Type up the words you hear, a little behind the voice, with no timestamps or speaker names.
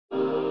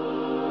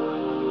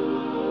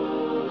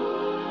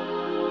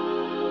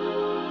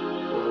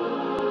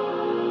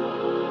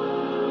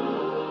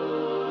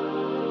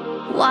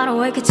wide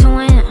awake at 2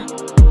 a.m.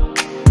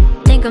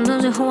 Think I'm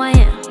losing who I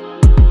am.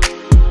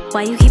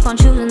 Why you keep on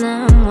choosing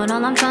them when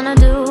all I'm trying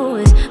to do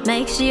is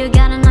make sure you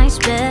got a nice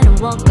bed and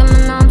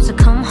welcoming arms to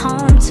come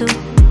home to.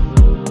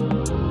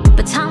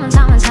 But time and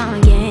time and time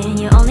again,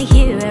 you only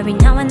hear every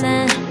now and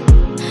then.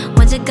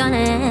 When's it gonna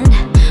end?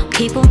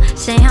 People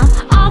say I'm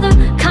all the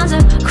kinds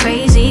of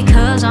crazy,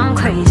 cause I'm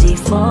crazy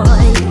for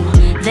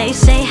you. They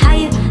say how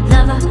you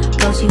love her,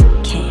 girls you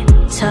can't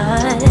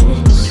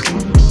touch.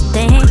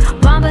 They ain't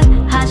wrong, but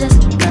I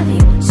just love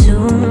you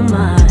too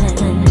much.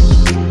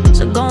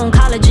 So go and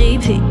call a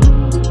GP.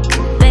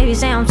 Baby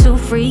say I'm too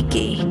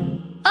freaky.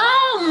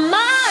 Oh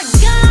my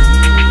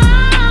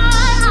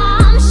God,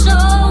 I'm so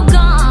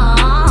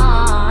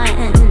gone.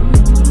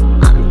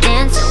 I'm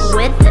dancing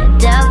with the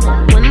devil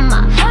with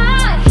my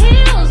high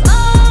heels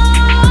on.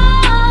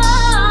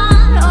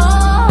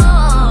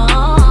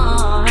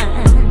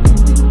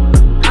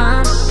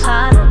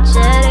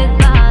 Unapologetic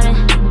about it,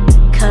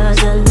 cause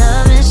the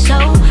love is so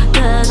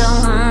good. Don't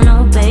want no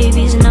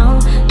babies, no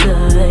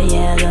good.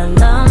 Yeah, the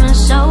love is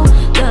so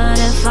good.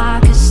 If I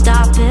could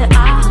stop it, I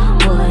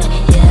would.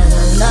 Yeah,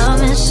 the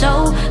love is so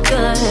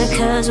good,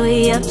 cause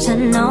we up to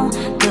no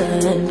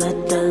good.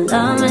 But the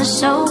love is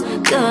so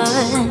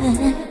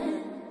good.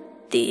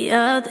 The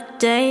other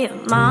day your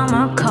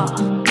mama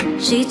called.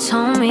 She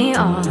told me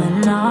all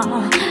in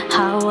all,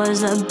 I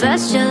was the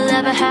best you'll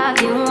ever have.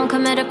 You won't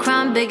commit a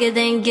crime bigger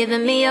than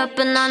giving me up.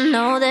 And I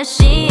know that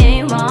she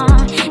ain't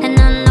wrong, and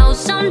I know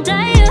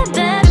someday a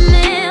better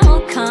man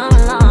will come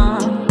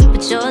along.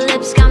 But your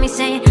lips got me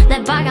saying,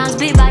 let bygones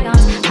be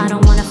bygones. I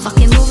don't wanna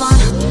fucking move on.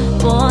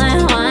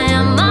 Boy, why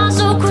am I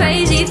so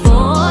crazy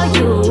for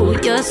you?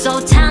 You're so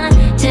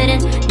talented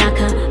and not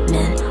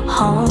coming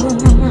home.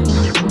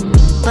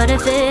 But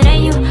if it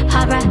ain't you,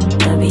 I'd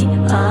rather be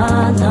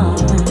alone.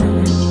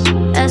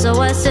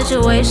 SOS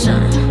situation,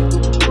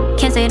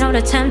 can't say no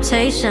to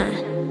temptation.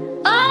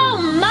 Oh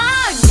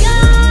my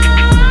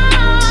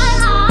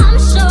God, I'm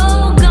so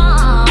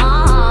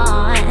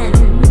gone.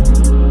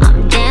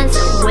 I'm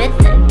dancing with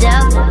the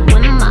devil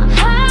with my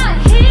high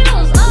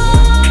heels on.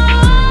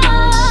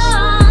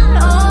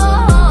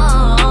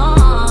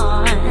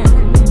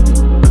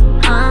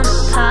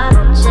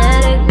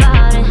 Unapologetic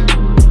about it,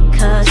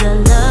 cause the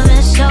love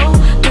is so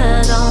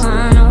good. Don't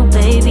want no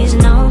babies,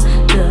 no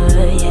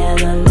good. Yeah,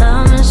 the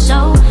love is so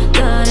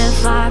good.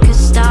 If I could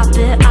stop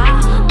it, I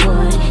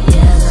would.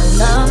 Yeah, the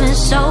love is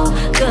so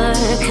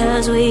good,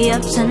 cause we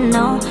up to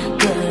no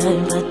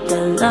good. But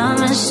the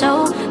love is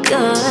so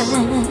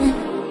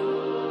good.